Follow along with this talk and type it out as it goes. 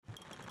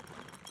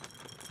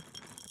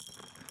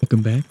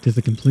Welcome back to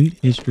the Complete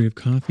History of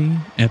Coffee,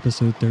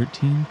 Episode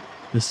 13,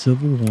 The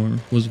Civil War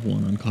Was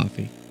Won on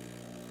Coffee.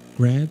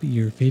 Grab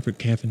your favorite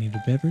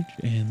caffeinated beverage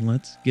and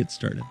let's get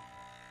started.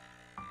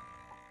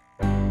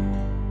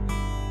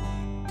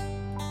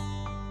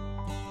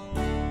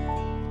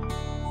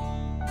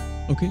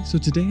 Okay, so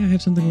today I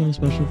have something a little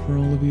special for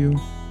all of you.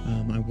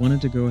 I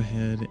wanted to go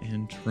ahead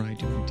and try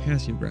doing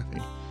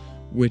tasseography,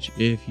 which,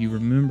 if you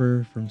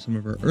remember from some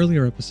of our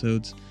earlier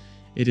episodes,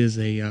 it is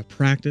a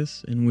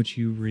practice in which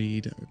you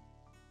read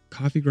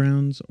coffee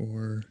grounds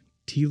or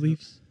tea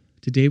leaves.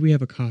 Today we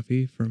have a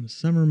coffee from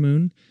Summer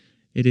Moon.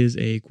 It is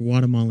a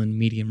Guatemalan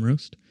medium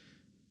roast.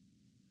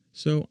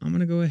 So I'm going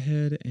to go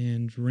ahead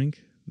and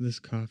drink this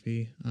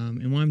coffee.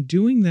 And while I'm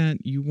doing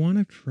that, you want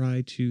to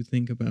try to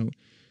think about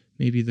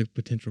maybe the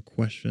potential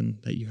question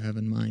that you have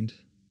in mind.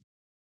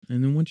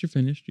 And then once you're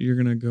finished, you're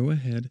going to go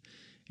ahead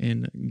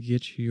and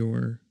get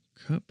your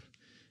cup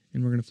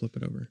and we're going to flip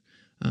it over.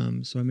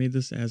 So I made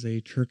this as a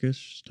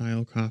Turkish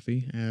style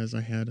coffee, as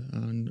I had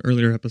on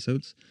earlier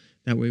episodes.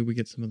 That way we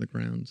get some of the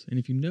grounds. And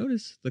if you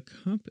notice, the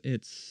cup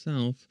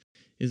itself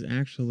is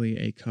actually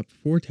a cup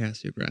for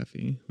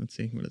tasseography. Let's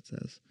see what it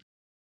says.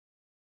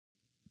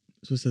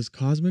 So it says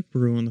Cosmic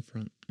Brew on the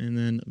front, and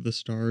then the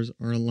stars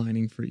are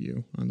aligning for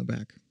you on the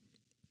back.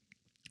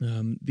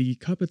 The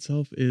cup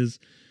itself is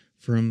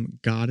from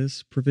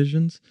Goddess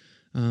Provisions.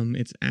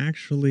 It's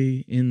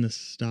actually in the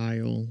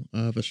style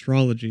of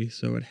astrology,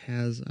 so it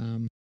has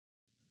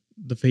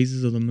the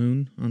phases of the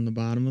moon on the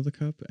bottom of the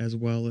cup, as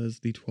well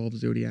as the 12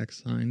 zodiac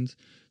signs,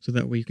 so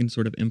that way you can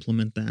sort of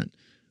implement that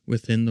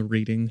within the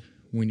reading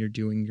when you're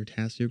doing your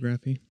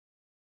tasseography.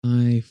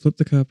 I flipped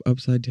the cup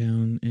upside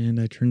down and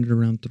I turned it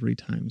around 3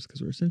 times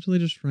because we're essentially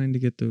just trying to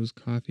get those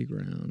coffee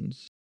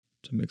grounds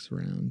to mix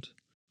around.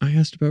 I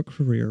asked about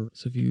career,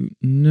 so if you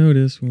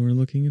notice when we're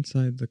looking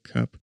inside the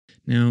cup,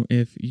 now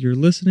if you're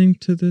listening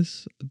to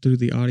this through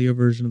the audio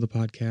version of the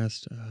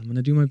podcast, I'm going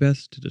to do my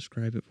best to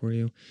describe it for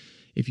you.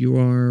 If you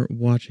are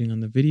watching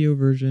on the video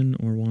version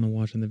or want to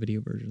watch on the video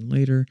version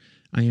later,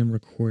 I am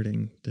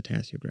recording the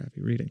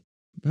tasseography reading.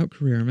 About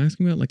career, I'm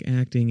asking about like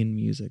acting and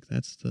music.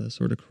 That's the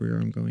sort of career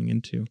I'm going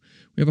into.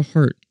 We have a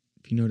heart,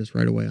 if you notice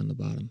right away on the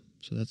bottom.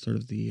 So that's sort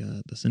of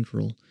the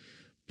central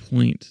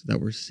point that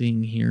we're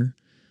seeing here.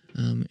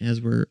 As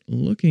we're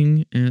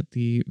looking at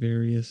the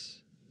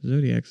various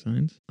zodiac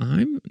signs,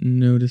 I'm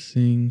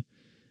noticing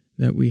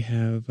that we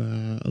have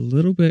a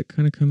little bit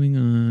kind of coming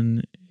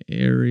on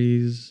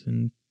Aries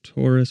and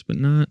Taurus, but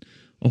not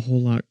a whole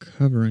lot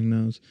covering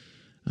those.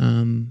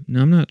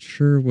 Now, I'm not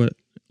sure what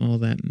all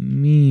that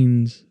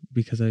means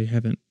because I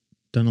haven't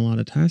done a lot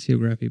of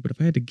tasseography, but if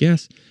I had to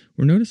guess,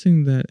 we're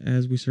noticing that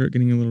as we start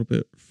getting a little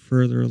bit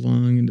further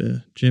along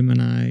into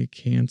Gemini,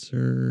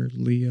 Cancer,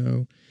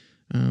 Leo,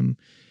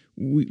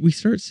 we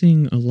start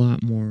seeing a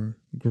lot more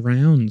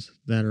grounds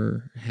that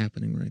are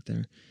happening right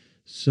there.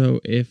 So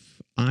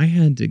if I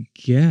had to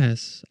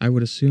guess, I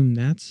would assume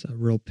that's a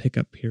real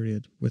pickup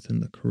period within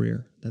the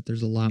career, that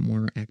there's a lot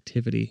more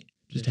activity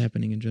just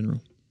happening in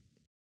general.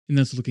 And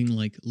that's looking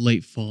like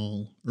late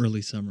fall,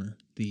 early summer,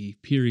 the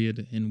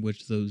period in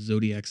which those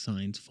zodiac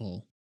signs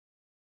fall.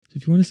 So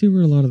if you want to see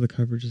where a lot of the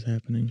coverage is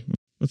happening,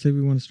 let's say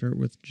we want to start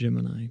with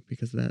Gemini,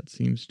 because that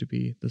seems to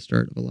be the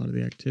start of a lot of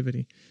the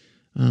activity.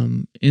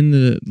 In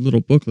the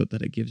little booklet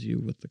that it gives you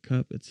with the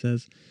cup, it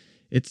says,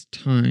 "It's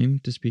time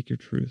to speak your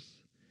truth.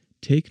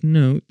 Take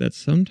note that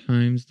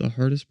sometimes the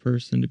hardest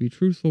person to be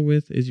truthful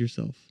with is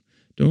yourself.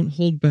 Don't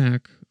hold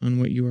back on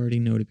what you already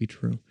know to be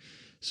true."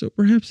 So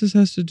perhaps this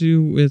has to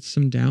do with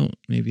some doubt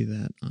maybe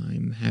that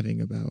I'm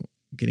having about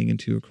getting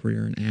into a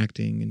career in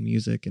acting and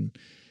music and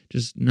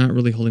just not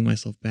really holding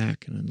myself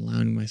back and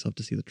allowing myself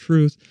to see the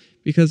truth.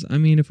 Because, I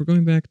mean, if we're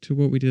going back to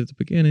what we did at the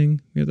beginning,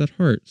 we have that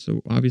heart.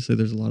 So obviously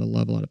there's a lot of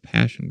love, a lot of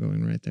passion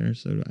going right there.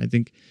 So I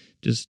think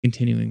just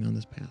continuing on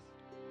this path.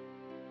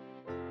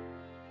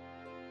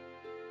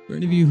 For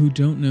any of you who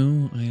don't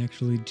know, I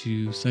actually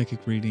do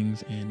psychic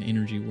readings and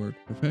energy work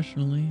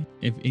professionally.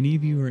 If any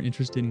of you are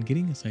interested in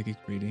getting a psychic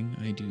reading,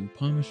 I do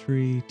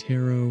palmistry,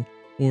 tarot,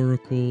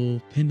 oracle,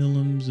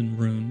 pendulums, and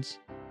runes.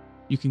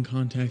 You can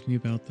contact me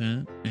about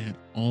that at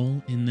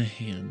All in the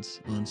Hands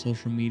on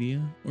social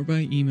media or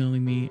by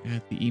emailing me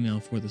at the email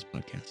for this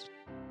podcast.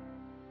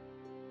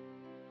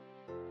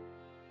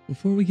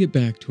 Before we get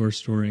back to our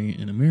story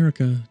in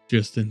America,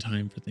 just in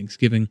time for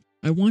Thanksgiving,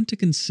 I want to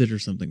consider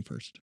something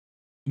first.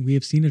 We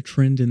have seen a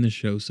trend in the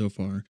show so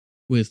far,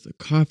 with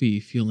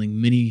coffee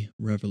fueling many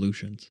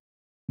revolutions.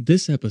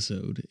 This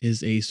episode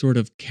is a sort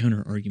of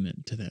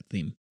counter-argument to that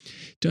theme.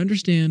 To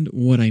understand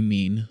what I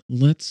mean,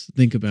 let's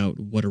think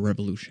about what a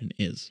revolution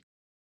is.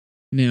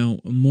 Now,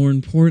 more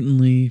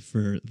importantly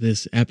for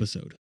this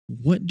episode,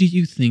 what do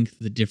you think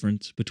the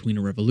difference between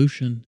a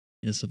revolution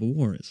and a civil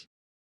war is?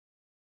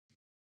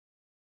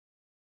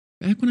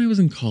 Back when I was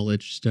in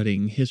college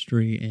studying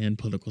history and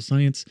political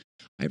science,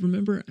 I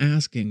remember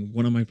asking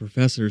one of my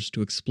professors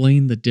to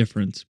explain the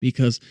difference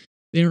because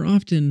they are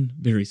often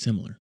very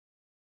similar.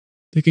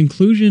 The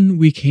conclusion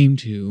we came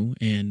to,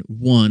 and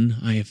one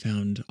I have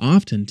found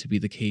often to be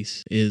the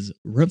case, is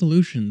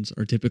revolutions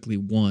are typically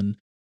won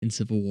and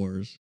civil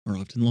wars are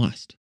often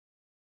lost.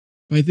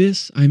 By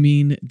this, I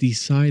mean the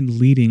side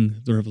leading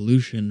the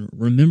revolution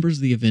remembers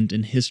the event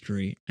in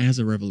history as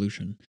a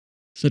revolution,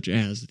 such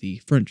as the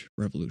French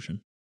Revolution.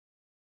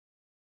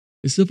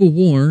 A civil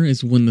war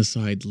is when the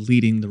side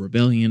leading the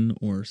rebellion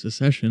or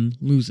secession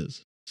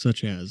loses,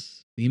 such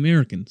as the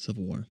American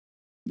Civil War.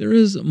 There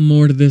is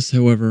more to this,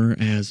 however,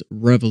 as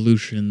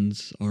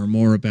revolutions are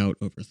more about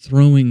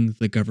overthrowing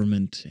the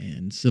government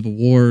and civil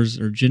wars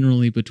are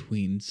generally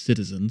between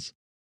citizens.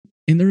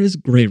 And there is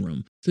gray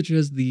room, such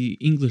as the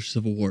English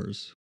Civil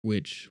Wars,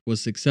 which was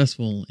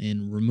successful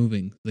in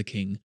removing the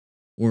king,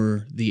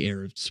 or the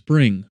Arab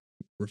Spring,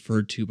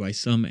 referred to by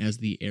some as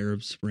the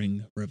Arab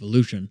Spring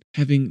Revolution,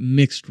 having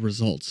mixed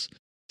results,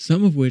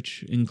 some of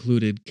which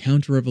included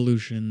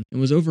counter-revolution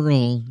and was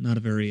overall not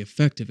a very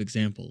effective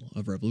example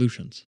of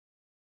revolutions.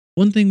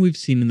 One thing we've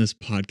seen in this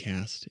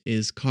podcast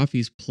is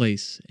coffee's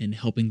place in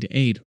helping to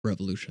aid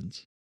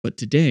revolutions, but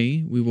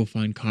today we will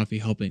find coffee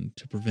helping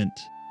to prevent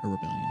a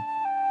rebellion.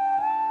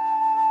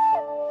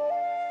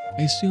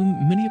 I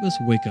assume many of us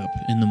wake up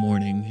in the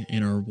morning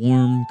in our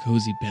warm,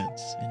 cozy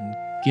beds and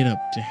get up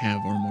to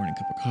have our morning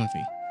cup of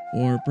coffee.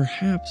 Or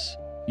perhaps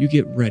you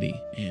get ready,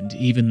 and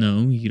even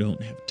though you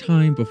don't have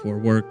time before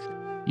work,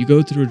 you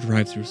go through a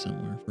drive-thru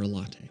somewhere for a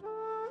latte.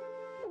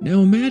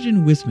 Now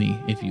imagine with me,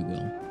 if you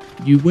will,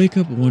 you wake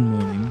up one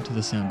morning to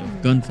the sound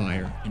of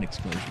gunfire and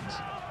explosions.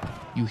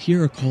 You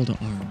hear a call to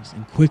arms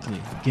and quickly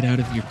get out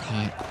of your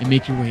cot and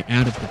make your way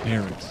out of the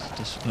barracks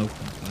to smoke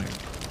and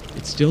fire.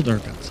 It's still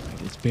dark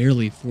outside. It's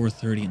barely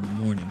 4:30 in the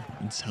morning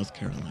in South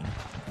Carolina.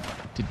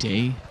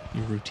 Today,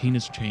 your routine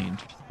has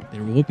changed.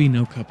 There will be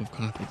no cup of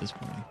coffee this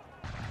morning.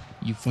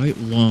 You fight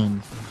long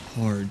and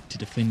hard to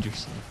defend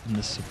yourself from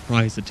this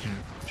surprise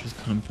attack which has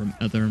come from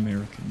other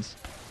Americans.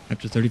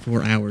 After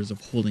 34 hours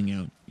of holding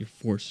out, you're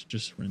forced to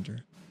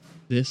surrender.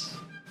 This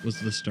was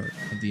the start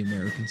of the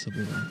American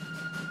Civil War.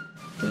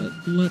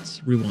 But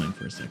let's rewind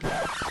for a second.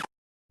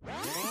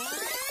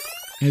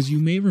 As you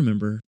may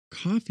remember,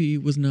 coffee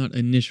was not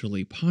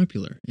initially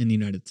popular in the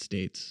United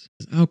States,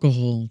 as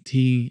alcohol,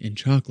 tea, and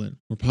chocolate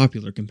were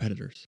popular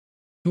competitors.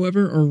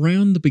 However,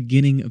 around the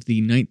beginning of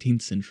the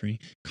 19th century,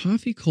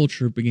 coffee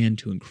culture began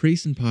to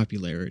increase in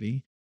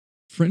popularity.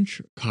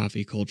 French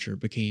coffee culture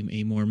became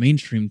a more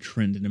mainstream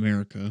trend in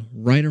America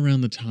right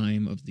around the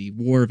time of the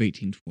War of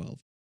 1812,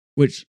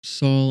 which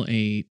saw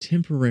a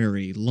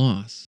temporary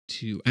loss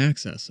to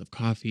access of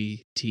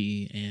coffee,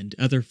 tea, and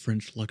other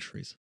French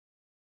luxuries.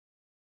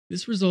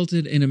 This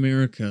resulted in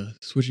America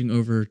switching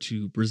over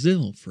to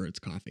Brazil for its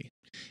coffee.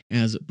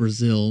 As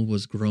Brazil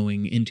was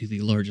growing into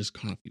the largest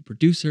coffee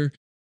producer,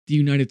 the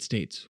United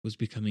States was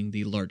becoming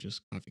the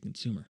largest coffee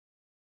consumer.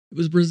 It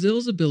was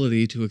Brazil's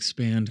ability to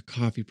expand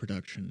coffee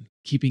production,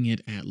 keeping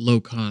it at low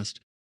cost,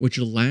 which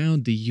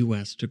allowed the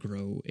U.S. to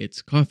grow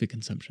its coffee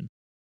consumption.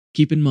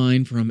 Keep in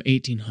mind, from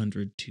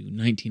 1800 to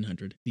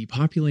 1900, the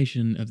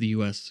population of the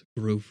U.S.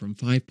 grew from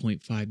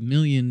 5.5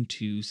 million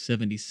to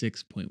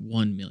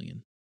 76.1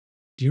 million.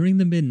 During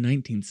the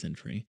mid-19th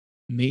century,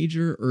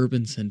 major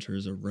urban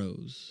centers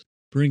arose,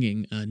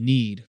 bringing a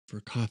need for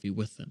coffee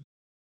with them.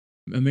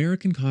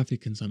 American coffee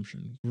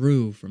consumption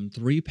grew from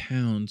 3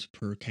 pounds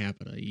per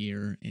capita a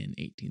year in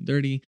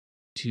 1830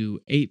 to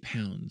 8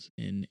 pounds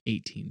in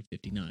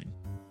 1859.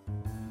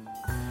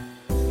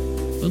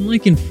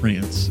 Unlike in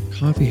France,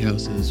 coffee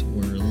houses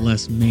were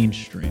less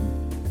mainstream.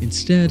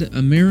 Instead,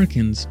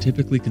 Americans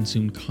typically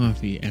consumed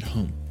coffee at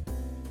home.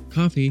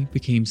 Coffee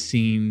became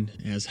seen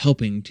as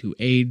helping to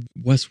aid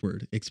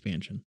westward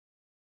expansion.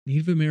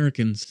 Native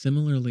Americans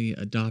similarly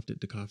adopted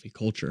to coffee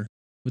culture,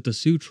 with the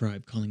Sioux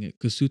tribe calling it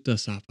Kusuta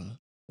Sapa,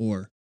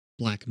 or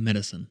black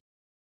medicine.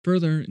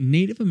 Further,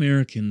 Native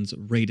Americans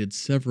raided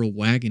several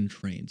wagon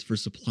trains for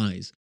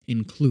supplies,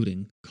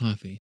 including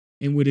coffee,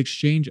 and would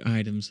exchange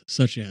items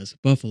such as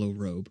buffalo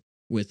robe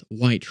with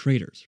white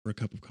traders for a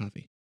cup of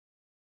coffee.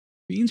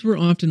 Beans were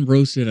often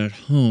roasted at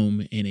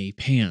home in a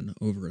pan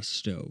over a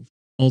stove,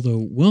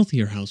 although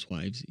wealthier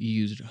housewives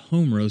used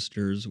home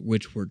roasters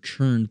which were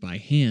churned by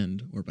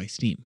hand or by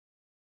steam.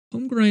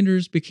 Home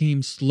grinders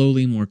became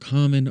slowly more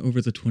common over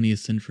the 20th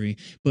century,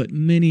 but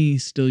many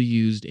still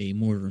used a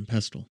mortar and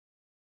pestle.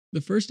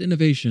 The first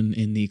innovation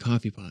in the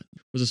coffee pot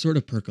was a sort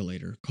of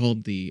percolator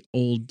called the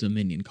Old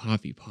Dominion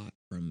Coffee Pot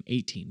from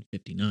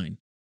 1859.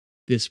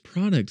 This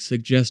product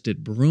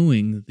suggested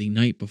brewing the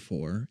night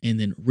before and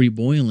then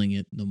reboiling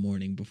it the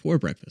morning before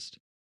breakfast.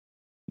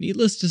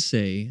 Needless to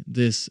say,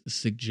 this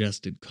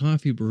suggested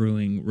coffee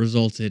brewing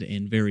resulted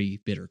in very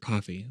bitter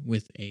coffee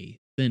with a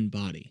thin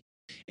body,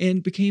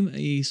 and became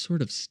a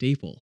sort of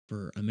staple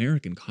for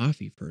American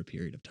coffee for a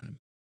period of time.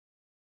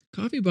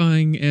 Coffee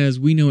buying as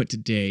we know it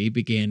today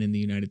began in the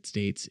United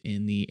States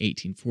in the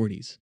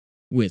 1840s,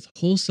 with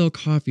wholesale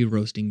coffee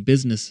roasting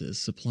businesses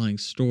supplying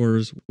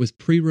stores with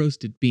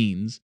pre-roasted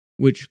beans,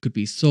 which could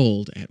be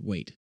sold at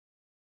weight.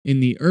 In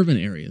the urban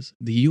areas,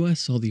 the U.S.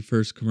 saw the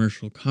first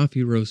commercial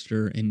coffee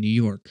roaster in New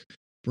York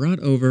brought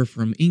over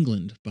from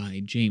England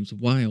by James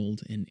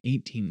Wilde in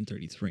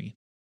 1833.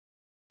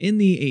 In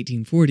the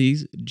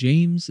 1840s,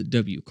 James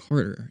W.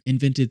 Carter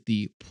invented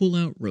the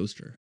pull-out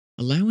roaster,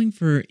 allowing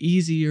for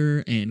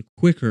easier and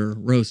quicker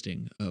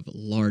roasting of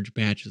large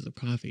batches of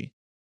coffee.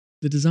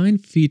 The design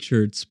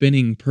featured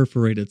spinning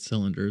perforated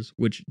cylinders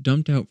which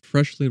dumped out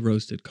freshly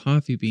roasted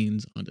coffee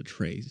beans onto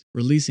trays,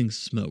 releasing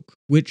smoke,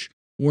 which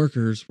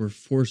workers were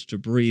forced to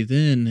breathe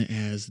in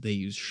as they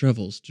used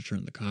shovels to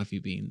turn the coffee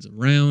beans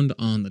around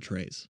on the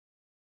trays.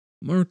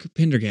 Mark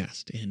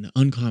Pendergast in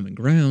Uncommon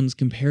Grounds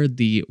compared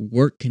the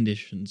work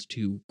conditions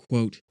to,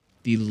 quote,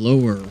 the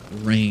lower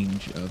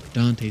range of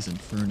Dante's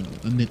Inferno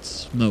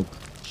amidst smoke,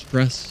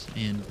 stress,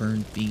 and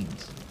burned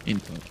beans,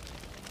 end quote.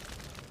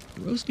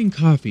 Roasting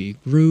coffee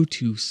grew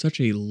to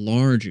such a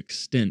large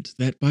extent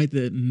that by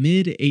the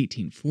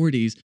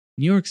mid-1840s,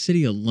 New York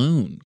City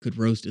alone could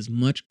roast as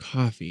much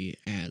coffee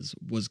as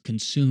was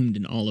consumed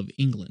in all of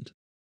England.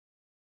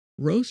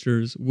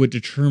 Roasters would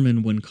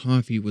determine when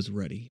coffee was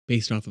ready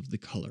based off of the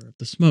color of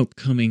the smoke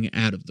coming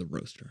out of the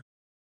roaster.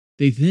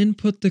 They then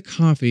put the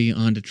coffee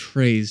onto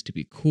trays to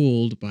be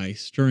cooled by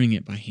stirring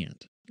it by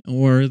hand,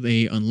 or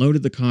they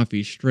unloaded the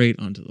coffee straight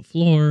onto the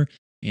floor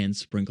and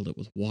sprinkled it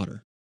with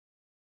water.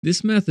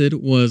 This method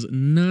was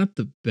not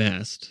the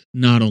best,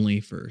 not only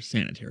for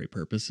sanitary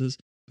purposes,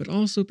 but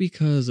also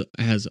because,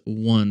 as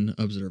one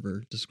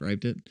observer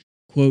described it,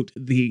 quote,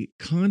 the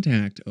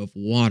contact of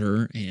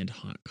water and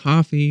hot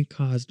coffee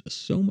caused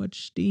so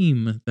much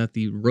steam that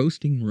the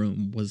roasting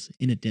room was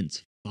in a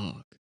dense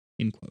fog,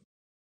 end quote.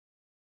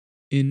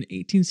 In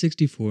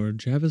 1864,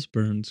 Jarvis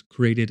Burns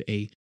created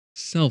a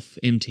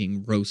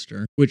self-emptying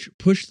roaster, which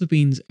pushed the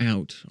beans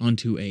out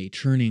onto a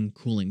churning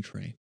cooling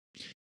tray.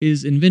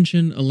 His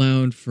invention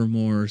allowed for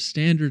more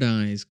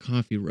standardized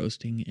coffee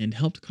roasting and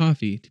helped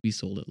coffee to be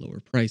sold at lower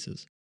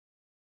prices.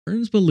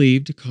 Burns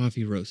believed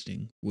coffee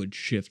roasting would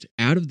shift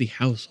out of the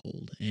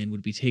household and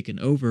would be taken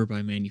over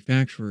by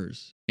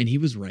manufacturers, and he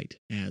was right,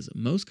 as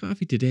most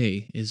coffee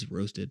today is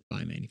roasted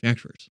by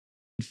manufacturers.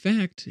 In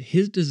fact,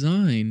 his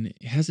design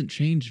hasn't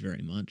changed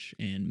very much,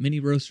 and many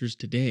roasters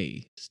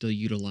today still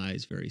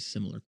utilize very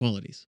similar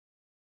qualities.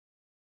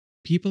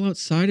 People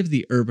outside of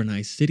the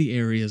urbanized city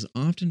areas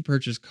often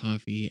purchase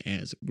coffee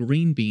as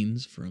green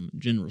beans from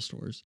general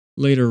stores,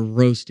 later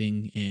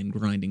roasting and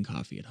grinding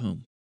coffee at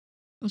home.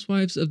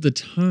 Housewives of the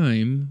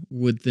time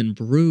would then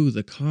brew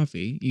the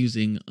coffee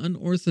using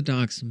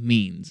unorthodox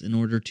means in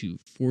order to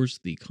force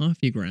the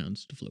coffee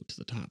grounds to float to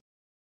the top.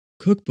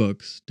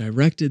 Cookbooks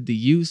directed the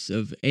use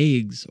of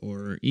eggs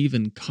or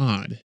even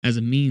cod as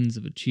a means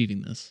of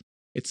achieving this.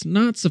 It's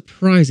not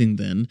surprising,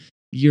 then,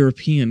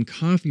 European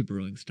coffee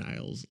brewing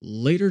styles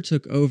later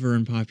took over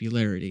in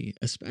popularity,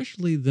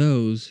 especially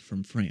those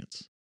from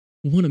France.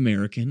 One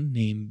American,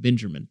 named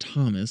Benjamin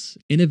Thomas,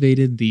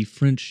 innovated the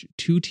French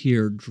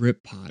two-tier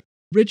drip pot,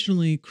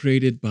 originally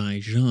created by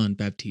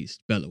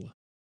Jean-Baptiste Bellois.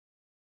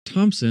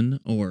 Thompson,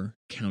 or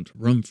Count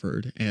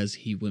Rumford as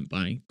he went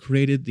by,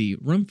 created the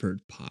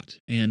Rumford pot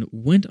and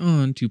went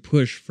on to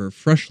push for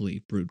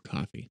freshly brewed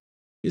coffee.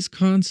 His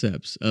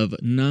concepts of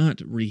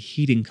not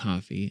reheating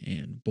coffee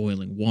and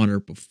boiling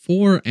water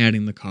before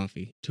adding the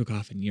coffee took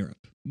off in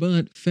Europe,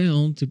 but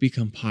failed to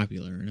become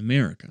popular in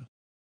America.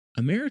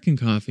 American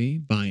coffee,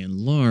 by and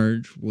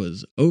large,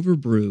 was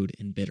overbrewed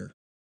and bitter.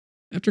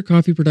 After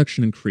coffee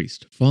production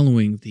increased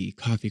following the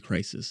coffee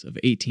crisis of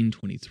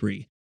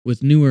 1823,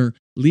 with newer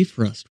leaf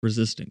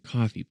rust-resistant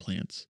coffee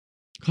plants,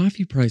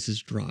 coffee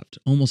prices dropped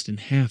almost in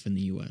half in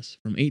the U.S.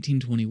 from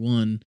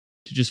 1821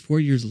 to just 4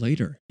 years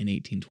later in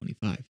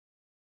 1825.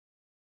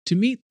 To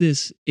meet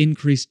this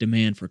increased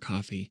demand for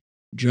coffee,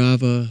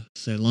 Java,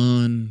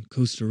 Ceylon,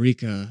 Costa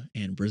Rica,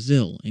 and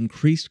Brazil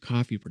increased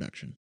coffee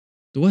production.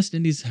 The West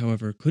Indies,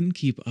 however, couldn't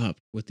keep up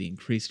with the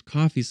increased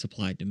coffee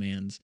supply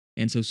demands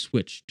and so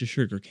switched to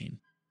sugarcane.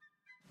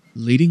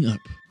 Leading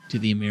up to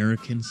the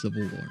American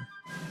Civil War,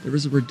 there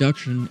was a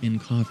reduction in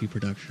coffee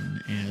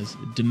production as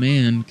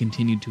demand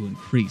continued to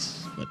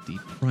increase, but the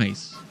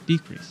price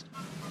decreased.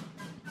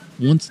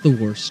 Once the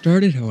war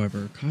started,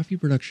 however, coffee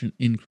production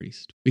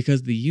increased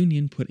because the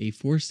Union put a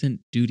 4-cent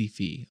duty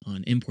fee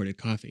on imported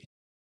coffee.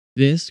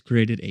 This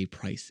created a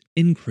price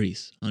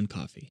increase on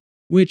coffee,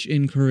 which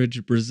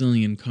encouraged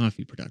Brazilian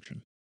coffee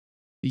production.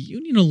 The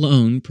Union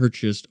alone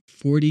purchased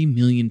 40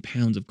 million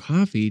pounds of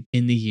coffee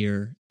in the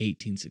year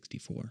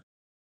 1864.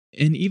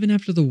 And even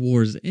after the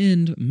war's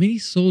end, many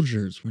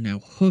soldiers were now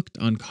hooked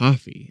on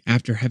coffee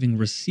after having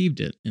received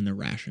it in their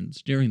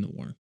rations during the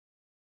war.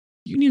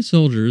 Union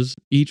soldiers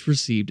each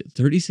received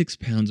 36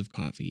 pounds of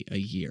coffee a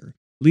year,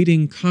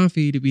 leading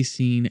coffee to be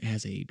seen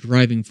as a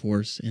driving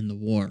force in the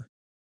war.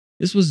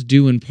 This was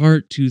due in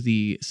part to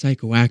the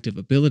psychoactive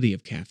ability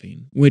of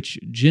caffeine, which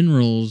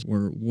generals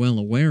were well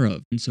aware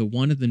of and so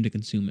wanted them to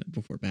consume it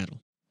before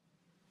battle.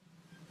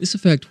 This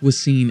effect was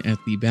seen at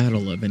the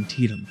Battle of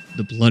Antietam,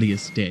 the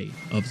bloodiest day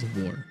of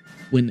the war,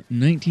 when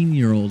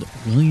 19-year-old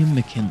William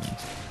McKinley,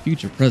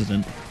 future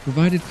president,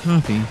 provided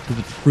coffee to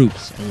the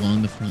troops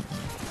along the front line.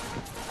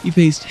 He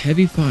faced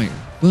heavy fire,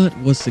 but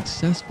was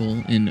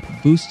successful in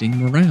boosting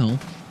morale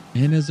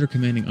And as their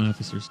commanding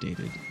officer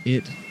stated,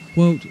 it,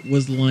 quote,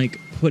 was like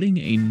putting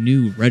a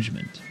new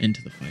regiment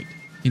into the fight,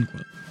 end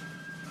quote.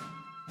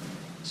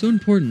 So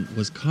important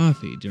was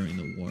coffee during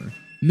the war,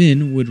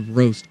 men would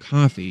roast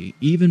coffee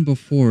even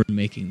before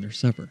making their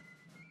supper.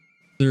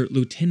 Their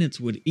lieutenants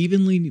would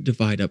evenly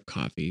divide up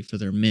coffee for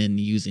their men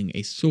using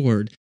a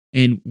sword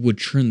and would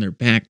turn their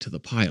back to the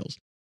piles,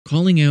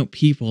 calling out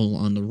people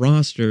on the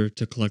roster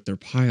to collect their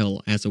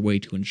pile as a way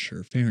to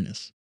ensure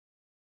fairness.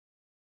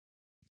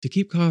 To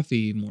keep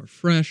coffee more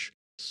fresh,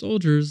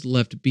 soldiers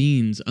left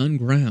beans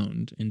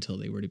unground until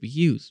they were to be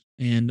used.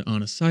 And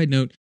on a side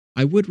note,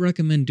 I would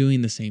recommend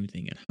doing the same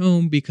thing at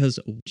home because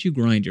once you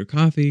grind your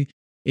coffee,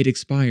 it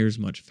expires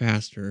much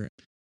faster.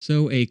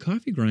 So a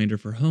coffee grinder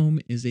for home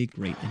is a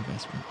great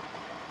investment.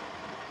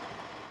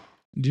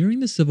 During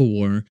the Civil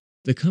War,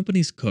 the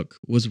company's cook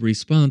was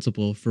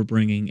responsible for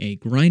bringing a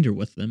grinder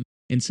with them,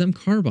 and some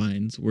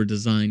carbines were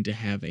designed to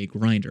have a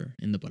grinder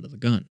in the butt of the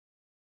gun.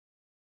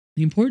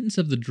 The importance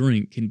of the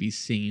drink can be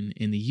seen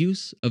in the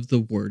use of the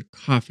word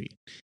coffee,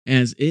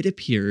 as it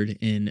appeared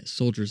in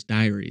soldiers'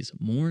 diaries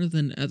more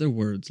than other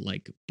words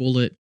like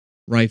bullet,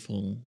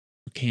 rifle,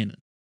 or cannon.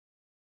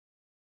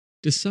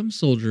 To some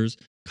soldiers,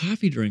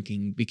 coffee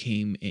drinking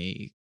became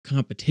a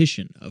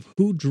competition of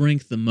who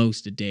drank the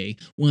most a day,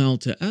 while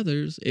to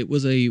others it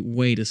was a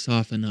way to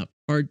soften up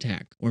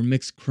hardtack or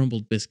mix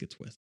crumbled biscuits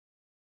with.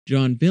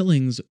 John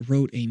Billings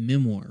wrote a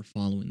memoir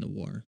following the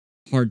war,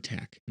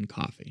 Hardtack and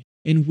Coffee,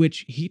 in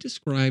which he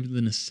described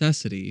the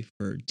necessity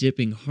for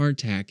dipping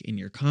hardtack in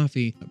your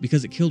coffee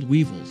because it killed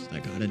weevils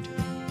that got into it.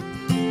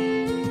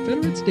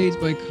 Confederate states,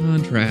 by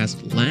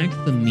contrast,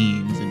 lacked the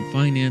means and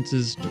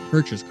finances to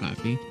purchase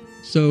coffee,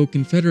 so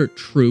Confederate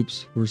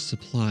troops were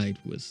supplied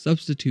with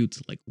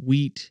substitutes like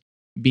wheat,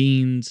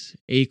 beans,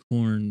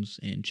 acorns,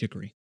 and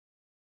chicory.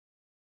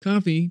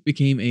 Coffee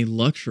became a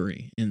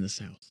luxury in the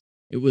South.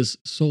 It was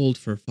sold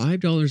for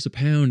 $5 a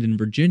pound in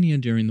Virginia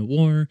during the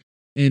war,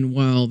 and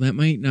while that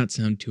might not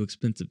sound too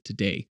expensive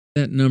today,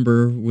 that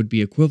number would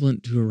be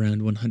equivalent to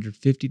around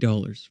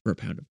 $150 for a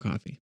pound of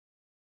coffee.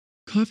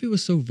 Coffee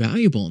was so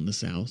valuable in the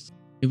South,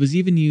 it was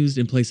even used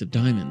in place of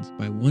diamonds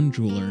by one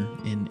jeweler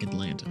in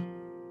Atlanta.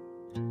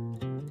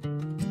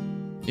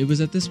 It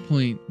was at this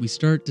point we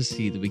start to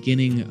see the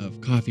beginning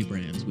of coffee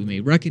brands we may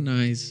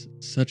recognize,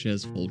 such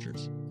as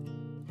Folgers.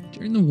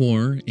 During the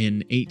war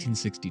in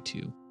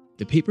 1862,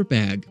 the paper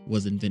bag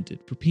was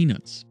invented for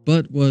peanuts,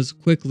 but was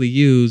quickly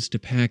used to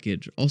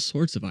package all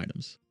sorts of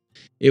items.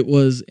 It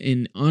was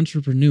an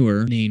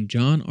entrepreneur named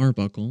John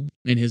Arbuckle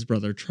and his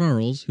brother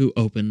Charles who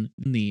opened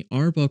the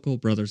Arbuckle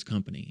Brothers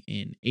Company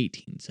in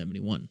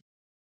 1871.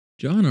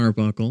 John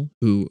Arbuckle,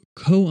 who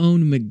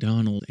co-owned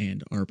McDonald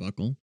and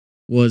Arbuckle,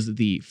 was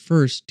the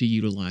first to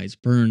utilize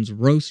Burns'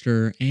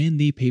 roaster and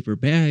the paper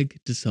bag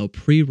to sell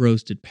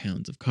pre-roasted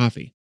pounds of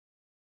coffee.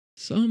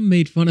 Some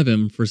made fun of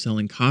him for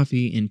selling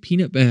coffee in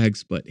peanut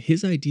bags, but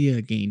his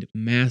idea gained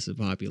massive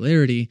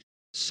popularity,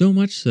 so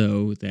much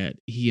so that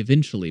he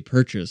eventually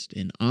purchased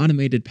an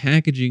automated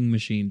packaging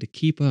machine to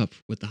keep up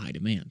with the high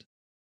demand.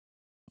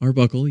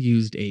 Arbuckle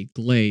used a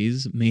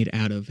glaze made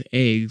out of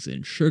eggs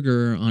and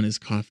sugar on his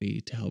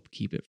coffee to help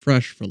keep it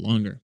fresh for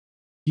longer.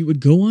 He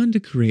would go on to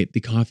create the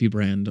coffee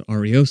brand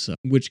Ariosa,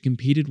 which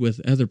competed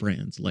with other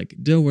brands like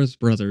Dilworth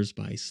Brothers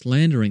by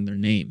slandering their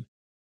name,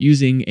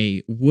 using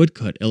a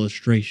woodcut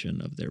illustration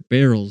of their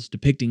barrels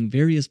depicting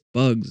various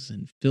bugs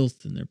and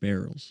filth in their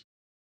barrels.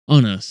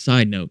 On a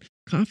side note,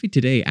 coffee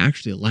today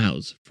actually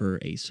allows for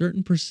a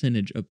certain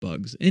percentage of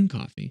bugs in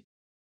coffee.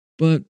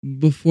 But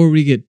before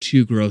we get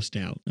too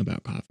grossed out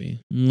about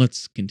coffee,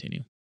 let's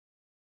continue.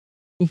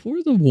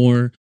 Before the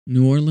war,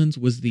 New Orleans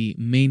was the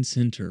main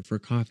center for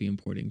coffee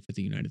importing for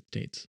the United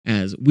States,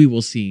 as we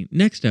will see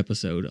next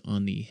episode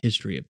on the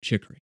history of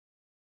chicory.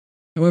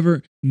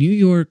 However, New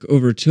York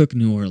overtook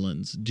New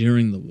Orleans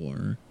during the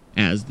war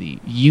as the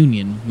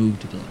Union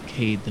moved to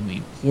blockade the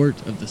main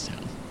port of the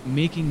South,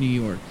 making New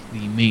York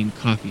the main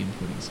coffee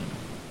importing center.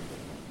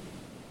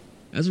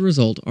 As a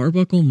result,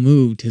 Arbuckle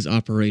moved his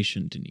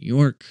operation to New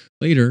York,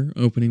 later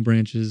opening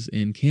branches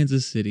in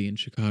Kansas City and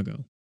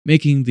Chicago,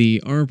 making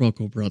the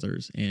Arbuckle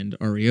Brothers and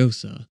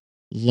Ariosa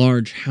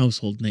large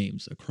household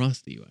names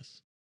across the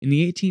U.S. In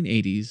the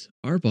 1880s,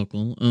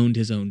 Arbuckle owned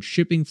his own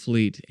shipping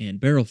fleet and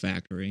barrel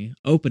factory,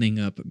 opening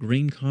up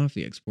green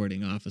coffee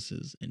exporting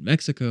offices in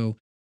Mexico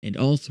and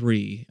all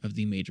three of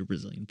the major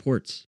Brazilian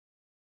ports.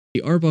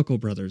 The Arbuckle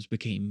brothers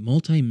became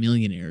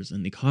multi-millionaires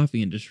in the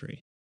coffee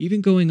industry, even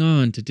going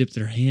on to dip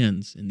their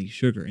hands in the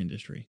sugar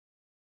industry.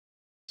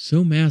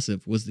 So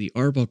massive was the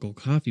Arbuckle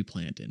coffee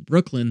plant in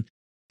Brooklyn,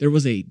 there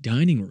was a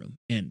dining room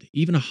and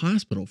even a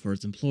hospital for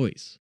its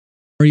employees.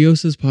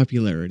 Ariosa's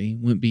popularity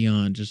went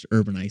beyond just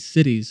urbanized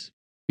cities,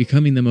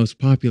 becoming the most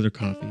popular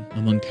coffee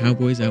among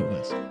cowboys out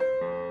west.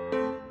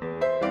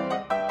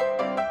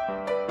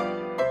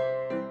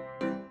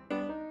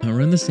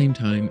 Around the same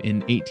time,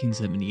 in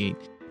 1878,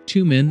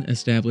 two men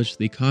established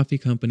the coffee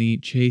company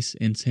Chase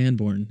and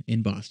Sanborn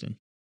in Boston.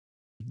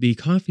 The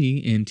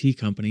coffee and tea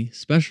company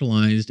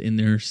specialized in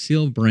their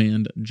seal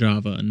brand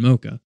Java and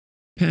Mocha,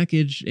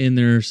 packaged in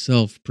their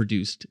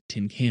self-produced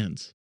tin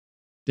cans.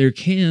 Their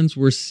cans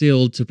were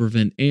sealed to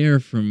prevent air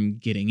from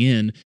getting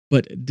in,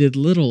 but did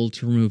little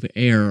to remove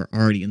air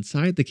already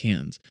inside the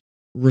cans,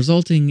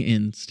 resulting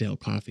in stale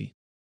coffee.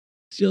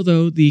 Still,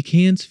 though, the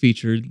cans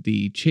featured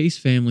the Chase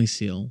family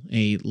seal,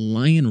 a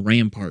lion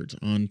rampart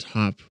on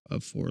top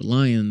of four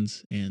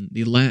lions, and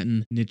the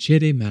Latin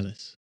Nicete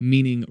Malis,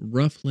 meaning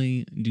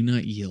roughly, do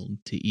not yield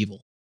to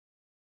evil.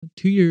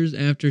 2 years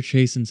after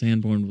Chase and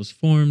Sanborn was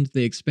formed,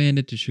 they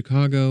expanded to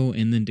Chicago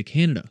and then to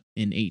Canada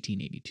in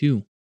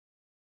 1882.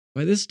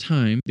 By this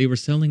time, they were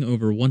selling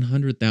over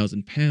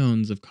 100,000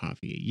 pounds of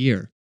coffee a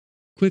year,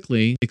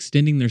 quickly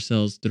extending their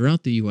sales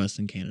throughout the US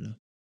and Canada.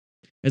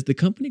 As the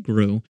company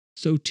grew,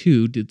 so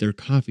too did their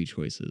coffee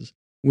choices,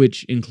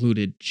 which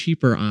included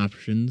cheaper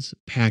options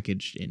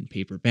packaged in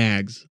paper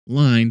bags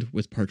lined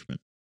with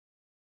parchment.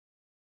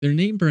 Their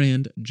name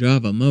brand,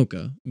 Java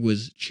Mocha,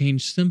 was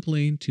changed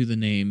simply to the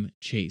name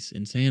Chase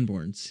and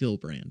Sanborn Seal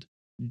brand,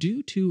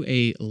 due to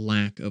a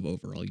lack of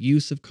overall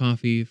use of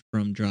coffee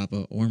from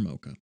Java or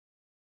Mocha.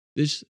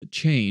 This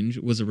change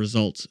was a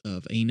result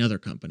of another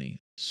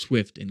company,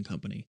 Swift and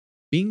Company,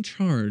 being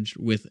charged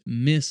with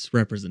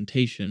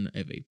misrepresentation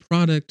of a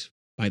product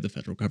by the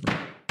federal government.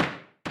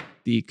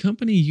 The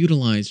company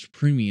utilized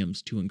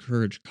premiums to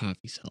encourage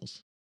coffee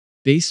sales.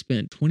 They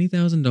spent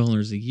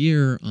 $20,000 a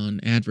year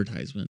on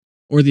advertisement,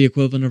 or the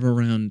equivalent of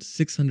around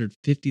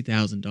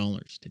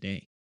 $650,000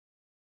 today.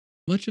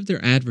 Much of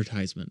their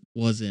advertisement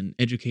was in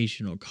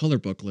educational color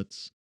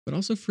booklets, but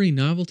also free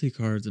novelty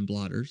cards and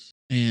blotters,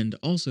 and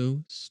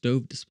also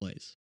stove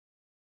displays.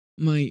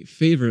 My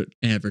favorite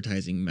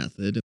advertising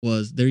method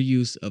was their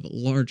use of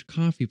large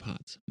coffee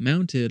pots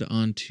mounted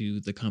onto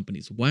the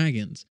company's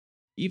wagons,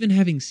 even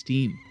having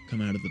steam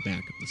come out of the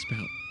back of the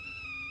spout.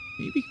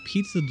 Maybe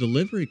pizza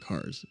delivery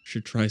cars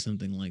should try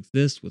something like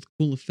this with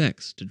cool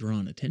effects to draw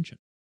in attention.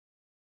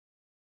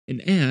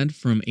 An ad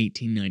from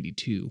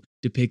 1892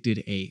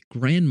 depicted a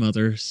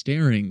grandmother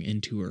staring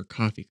into her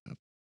coffee cup,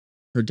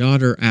 her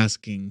daughter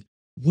asking,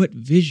 "What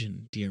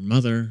vision, dear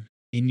mother,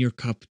 in your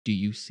cup do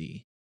you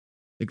see?"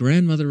 The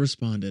grandmother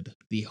responded,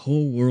 "The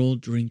whole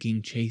world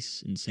drinking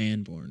Chase and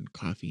Sanborn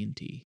coffee and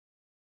tea."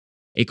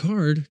 A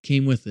card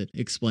came with it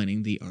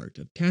explaining the art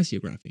of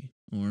tasseography,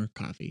 or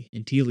coffee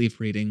and tea leaf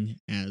reading,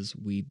 as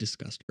we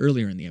discussed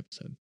earlier in the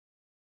episode.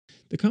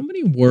 The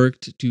company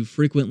worked to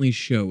frequently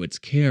show its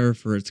care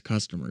for its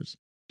customers,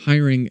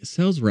 hiring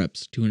sales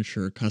reps to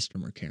ensure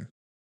customer care.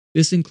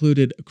 This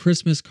included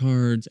Christmas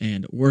cards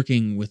and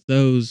working with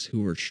those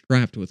who were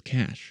strapped with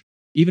cash,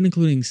 even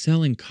including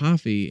selling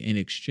coffee in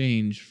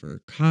exchange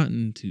for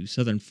cotton to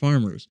southern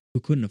farmers who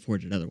couldn't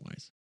afford it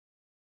otherwise.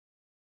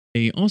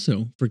 They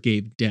also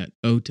forgave debt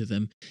owed to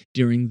them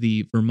during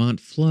the Vermont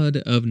flood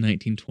of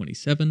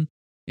 1927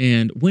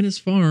 and went as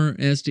far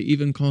as to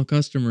even call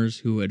customers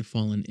who had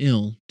fallen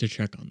ill to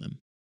check on them.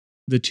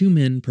 The two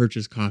men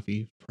purchased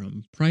coffee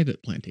from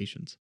private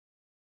plantations.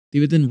 They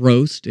would then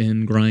roast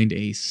and grind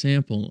a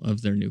sample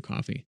of their new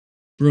coffee,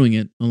 brewing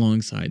it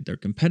alongside their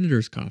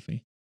competitors'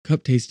 coffee,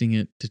 cup tasting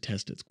it to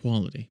test its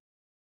quality.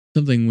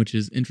 Something which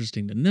is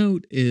interesting to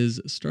note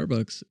is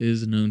Starbucks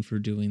is known for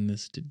doing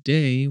this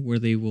today, where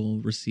they will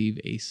receive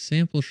a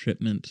sample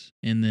shipment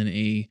and then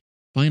a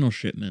final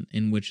shipment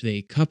in which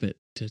they cup it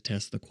to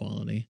test the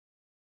quality.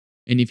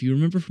 And if you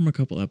remember from a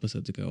couple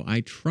episodes ago,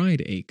 I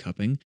tried a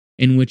cupping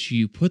in which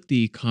you put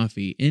the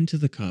coffee into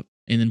the cup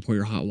and then pour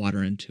your hot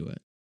water into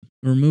it,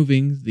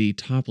 removing the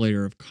top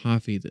layer of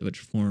coffee which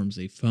forms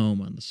a foam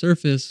on the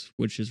surface,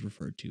 which is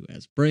referred to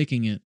as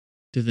breaking it,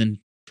 to then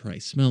try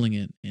smelling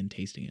it and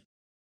tasting it.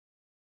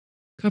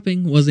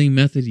 Cupping was a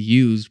method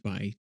used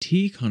by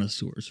tea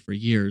connoisseurs for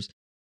years,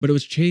 but it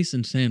was Chase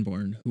and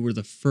Sanborn who were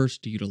the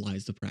first to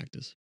utilize the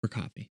practice for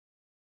coffee.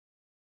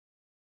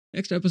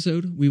 Next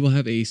episode, we will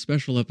have a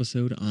special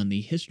episode on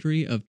the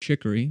history of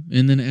chicory,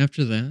 and then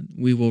after that,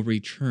 we will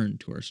return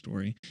to our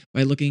story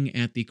by looking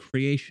at the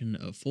creation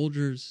of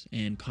Folgers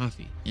and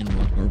coffee in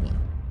World War I.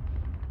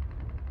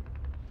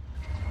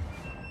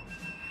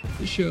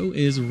 The show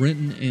is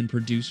written and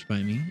produced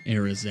by me,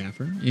 Era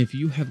Zaffer. If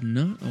you have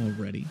not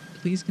already,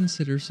 please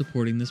consider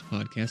supporting this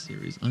podcast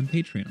series on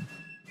Patreon.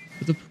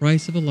 For the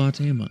price of a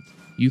latte a month,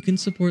 you can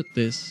support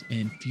this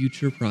and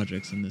future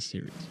projects in this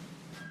series.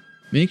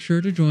 Make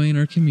sure to join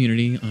our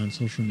community on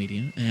social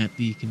media at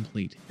the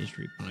Complete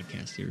History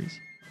Podcast Series.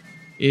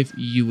 If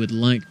you would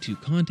like to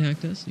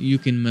contact us, you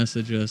can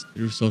message us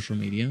through social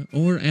media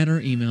or at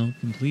our email,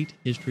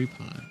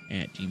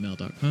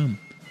 completehistorypod@gmail.com.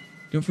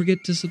 Don't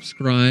forget to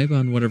subscribe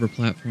on whatever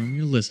platform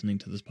you're listening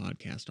to this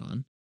podcast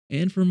on.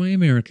 And for my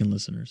American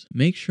listeners,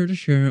 make sure to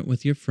share it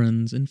with your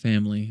friends and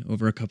family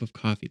over a cup of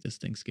coffee this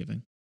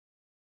Thanksgiving.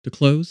 To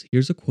close,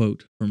 here's a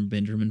quote from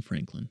Benjamin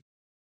Franklin.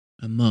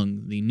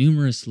 "Among the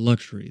numerous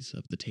luxuries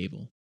of the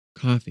table,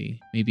 coffee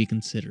may be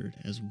considered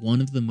as one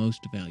of the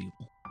most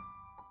valuable."